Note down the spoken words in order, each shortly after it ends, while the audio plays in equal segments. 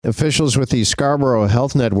Officials with the Scarborough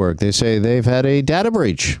Health Network, they say they've had a data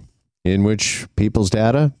breach in which people's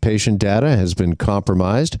data, patient data, has been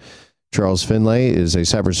compromised. Charles Finlay is a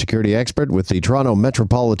cybersecurity expert with the Toronto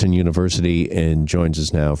Metropolitan University and joins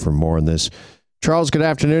us now for more on this. Charles, good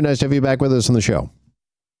afternoon. Nice to have you back with us on the show.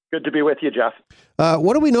 Good to be with you, Jeff.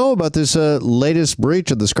 What do we know about this latest breach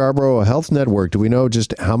of the Scarborough Health Network? Do we know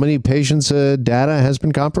just how many patients' data has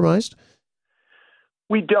been compromised?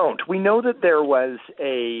 We don't. We know that there was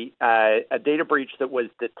a data breach that was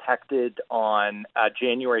detected on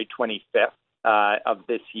January 25th of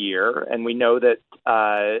this year, and we know that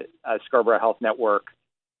Scarborough Health Network,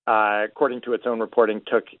 according to its own reporting,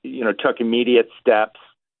 took immediate steps,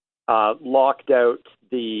 locked out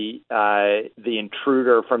the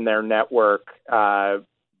intruder from their network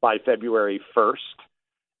by February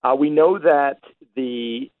 1st. We know that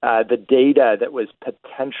the data that was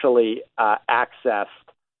potentially accessed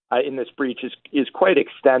in this breach is quite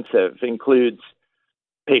extensive. Includes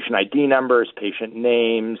patient ID numbers, patient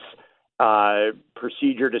names,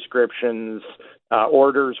 procedure descriptions,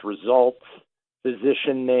 orders, results,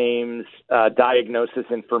 physician names, diagnosis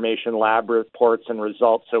information, lab reports, and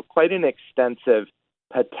results. So quite an extensive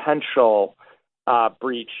potential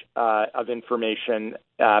breach of information.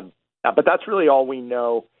 But that's really all we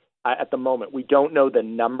know at the moment. We don't know the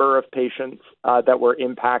number of patients that were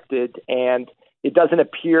impacted, and it doesn't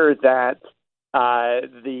appear that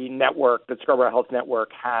the Scarborough Health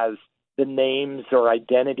Network, has the names or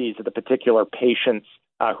identities of the particular patients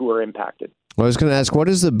who are impacted. Well, I was going to ask, what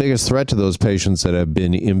is the biggest threat to those patients that have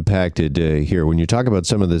been impacted here? When you talk about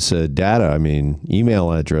some of this data, I mean,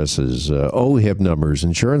 email addresses, OHIP numbers,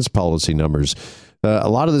 insurance policy numbers, a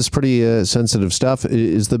lot of this pretty sensitive stuff.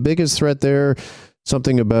 Is the biggest threat there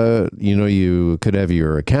something about, you could have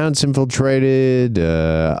your accounts infiltrated,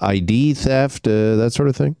 ID theft, that sort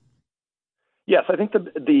of thing? Yes, I think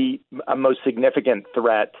the most significant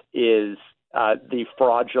threat is the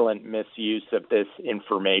fraudulent misuse of this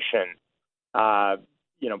information,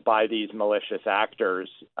 by these malicious actors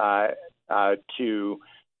to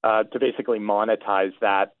basically monetize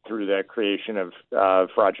that through the creation of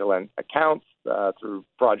fraudulent accounts, through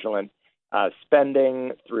fraudulent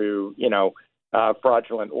spending, through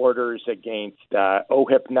fraudulent orders against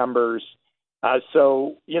OHIP numbers.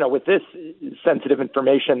 So with this sensitive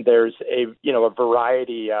information, there's a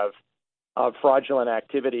variety of fraudulent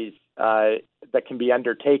activities that can be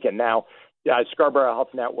undertaken. Now, Scarborough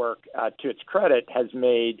Health Network, to its credit, has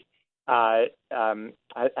made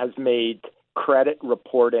credit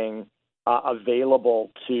reporting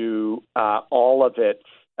available to all of its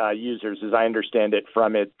users, as I understand it,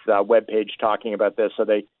 from its webpage talking about this. So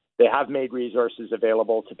they have made resources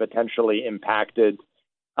available to potentially impacted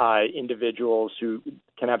individuals who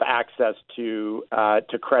can have access to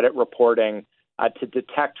credit reporting to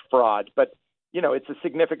detect fraud. But it's a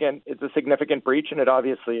significant breach, and it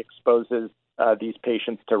obviously exposes these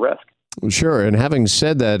patients to risk. Sure. And having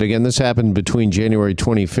said that, again, this happened between January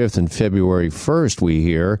 25th and February 1st, we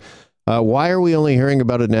hear. Why are we only hearing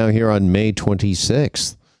about it now here on May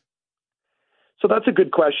 26th? So that's a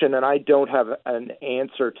good question, and I don't have an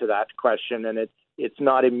answer to that question, and it's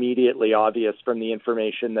not immediately obvious from the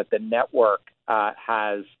information that the network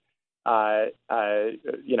has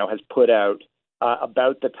put out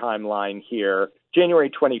about the timeline here. January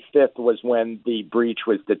 25th was when the breach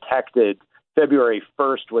was detected. February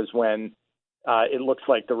 1st was when it looks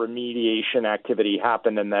like the remediation activity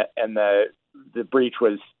happened, and the breach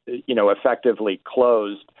was effectively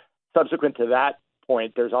closed. Subsequent to that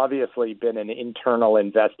point, there's obviously been an internal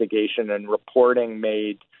investigation and reporting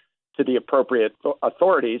made to the appropriate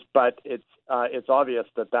authorities, but it's obvious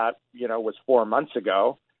that was 4 months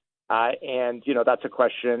ago, and that's a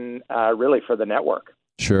question really for the network.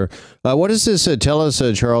 Sure. What does this tell us,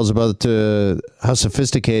 Charles, about how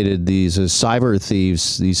sophisticated these cyber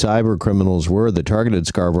thieves, these cyber criminals were that targeted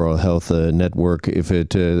Scarborough Health Network? If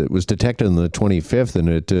it was detected on the 25th, and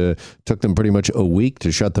it took them pretty much a week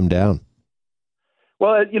to shut them down.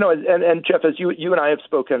 Well, and Jeff, as you and I have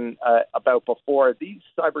spoken about before, these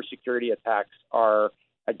cybersecurity attacks are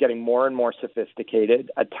getting more and more sophisticated.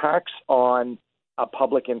 Attacks on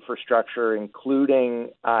public infrastructure, including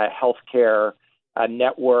healthcare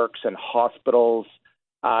networks and hospitals,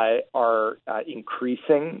 are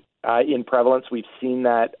increasing in prevalence. We've seen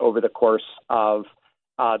that over the course of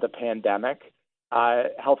the pandemic.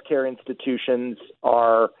 Healthcare institutions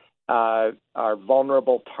are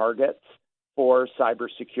vulnerable targets for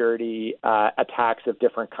cybersecurity attacks of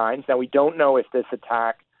different kinds. Now, we don't know if this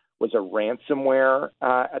attack was a ransomware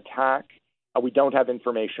attack. We don't have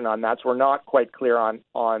information on that, so we're not quite clear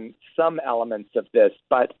on some elements of this.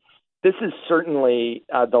 But this is certainly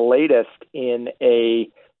the latest in a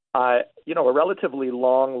relatively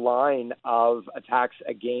long line of attacks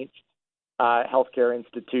against healthcare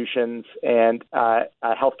institutions and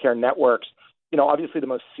healthcare networks. Obviously the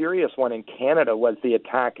most serious one in Canada was the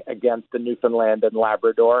attack against the Newfoundland and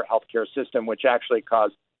Labrador healthcare system, which actually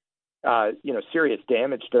caused, serious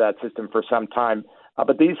damage to that system for some time.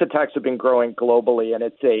 But these attacks have been growing globally, and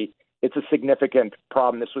it's a significant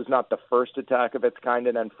problem. This was not the first attack of its kind,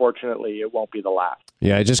 and unfortunately, it won't be the last.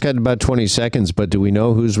 Yeah, I just got about 20 seconds, but do we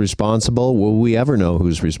know who's responsible? Will we ever know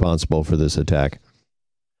who's responsible for this attack?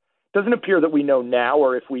 Doesn't appear that we know now,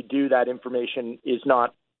 or if we do, that information is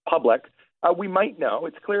not public. We might know.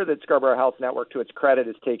 It's clear that Scarborough Health Network, to its credit,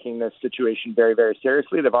 is taking this situation very, very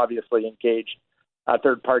seriously. They've obviously engaged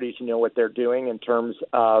third parties who know what they're doing in terms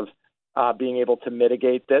of being able to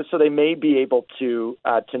mitigate this. So they may be able to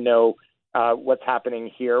know what's happening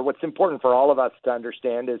here. What's important for all of us to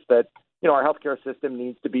understand is that, our healthcare system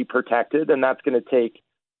needs to be protected, and that's going to take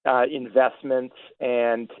investments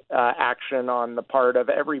and action on the part of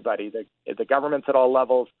everybody, the governments at all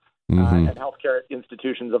levels, and healthcare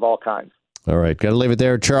institutions of all kinds. All right. Got to leave it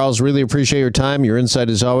there. Charles, really appreciate your time. Your insight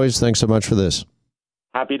as always. Thanks so much for this.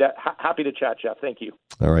 Happy to chat, Jeff. Thank you.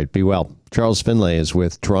 All right. Be well. Charles Finlay is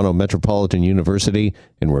with Toronto Metropolitan University,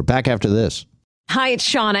 and we're back after this. Hi, it's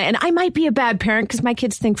Shauna, and I might be a bad parent because my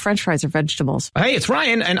kids think French fries are vegetables. Hey, it's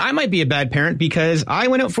Ryan, and I might be a bad parent because I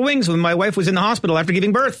went out for wings when my wife was in the hospital after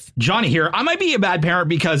giving birth. Johnny here. I might be a bad parent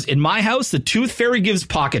because in my house, the tooth fairy gives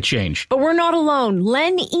pocket change. But we're not alone.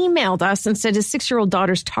 Len emailed us and said his 6-year-old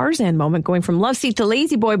daughter's Tarzan moment going from love seat to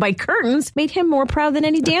lazy boy by curtains made him more proud than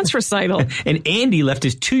any dance recital. And Andy left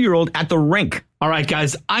his 2-year-old at the rink. All right,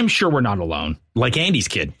 guys, I'm sure we're not alone. Like Andy's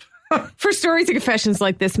kid. For stories and confessions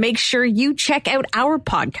like this, make sure you check out our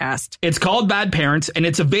podcast. It's called Bad Parents, and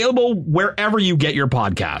it's available wherever you get your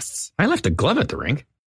podcasts. I left a glove at the rink.